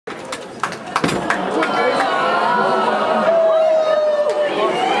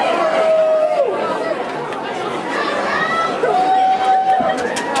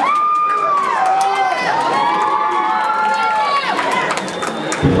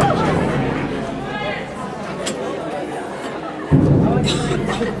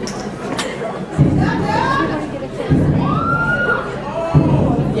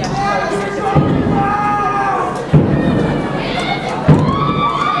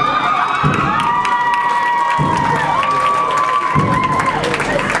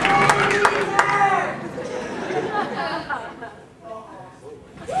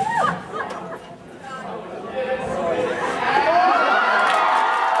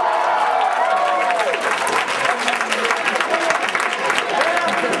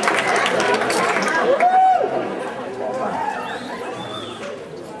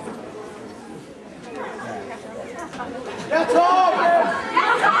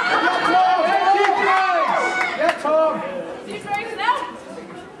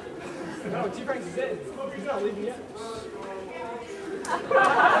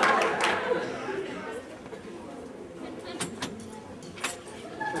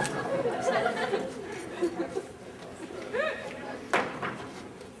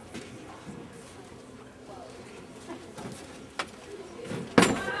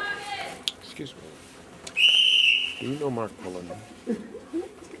Excuse me. Do you know Mark Pullen?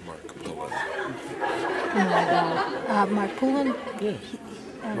 Mark Pullen. Oh my God. Mark Pullen? Yes.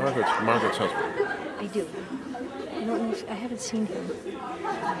 Margaret's husband. I do. I haven't seen him.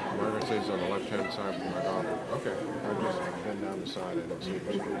 Margaret says on the left-hand side from my daughter. Okay. I just been down the side. I didn't see her.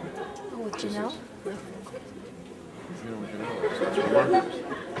 Oh, what, you know? You know what you know? That's what Margaret is.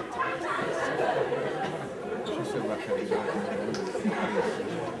 She said left-hand side.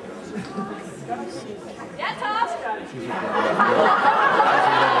 Yeah, Tom! She's a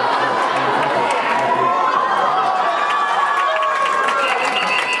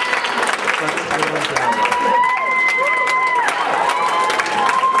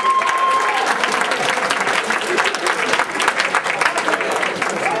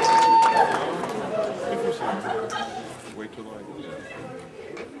wait till I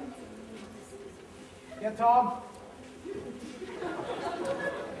Yeah, Tom.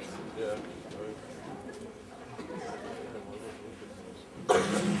 Yeah.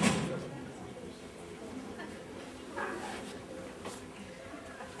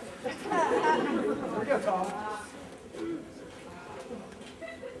 Yeah, Tom.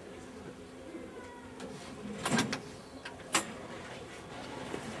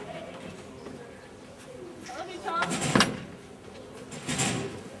 I love you, Tom.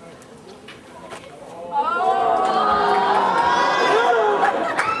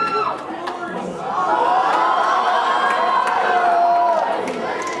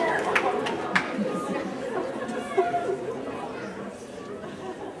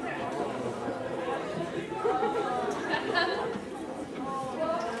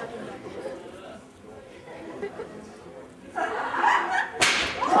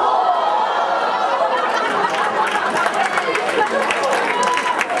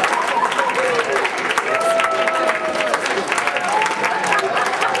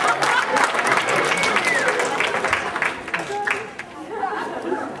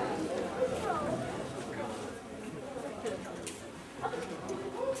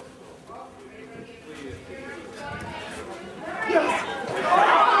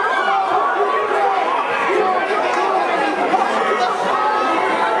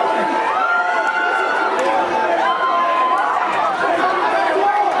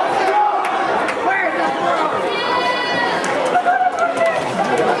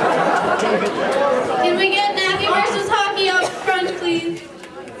 Can we get Knappy versus Hawky up front, please?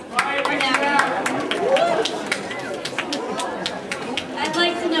 Or Knappy. I'd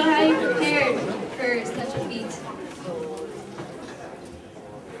like to know how you prepared for such a feat.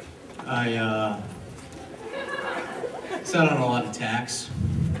 I sat on a lot of tacks.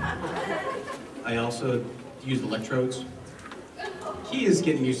 I also used electrodes. Key is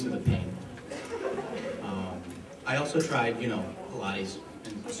getting used to the pain. I also tried, Pilates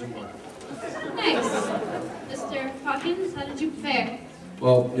and Zumba. Nice. Mr. Hawkins, how did you prepare?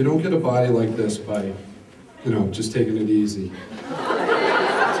 Well, you don't get a body like this by, just taking it easy.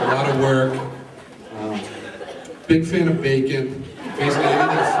 It's a lot of work. Big fan of bacon, basically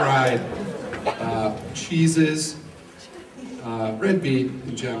anything fried. Cheeses, red meat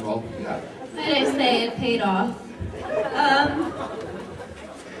in general. Yeah. Might I say it paid off?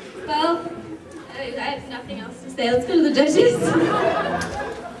 Well, I have nothing else to say. Let's go to the judges.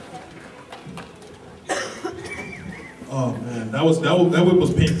 Oh man, that whip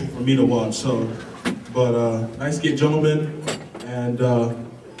was painful for me to watch. So, but nice get, gentlemen, and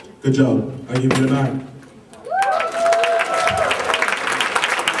good job. I give you a 9.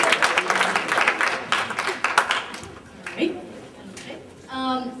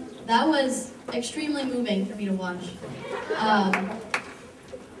 That was extremely moving for me to watch.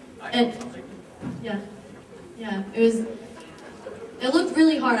 And yeah, it looked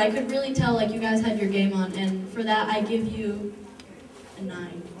really hard. I could really tell like you guys had your game on, and for that I give you a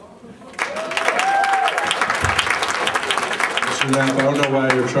 9. Mr. Knapp, I don't know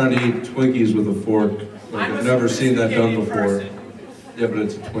why you're trying to eat Twinkies with a fork. Like, I've never seen that done before. Yeah, but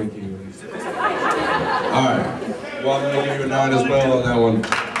it's a Twinkie. All right. Well, I'm going to give you a 9 as well on that one.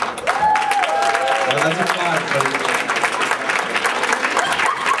 Well, that's a 5, but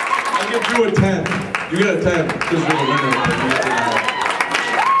I'll give you a 10. You get a 10 because you're the winner.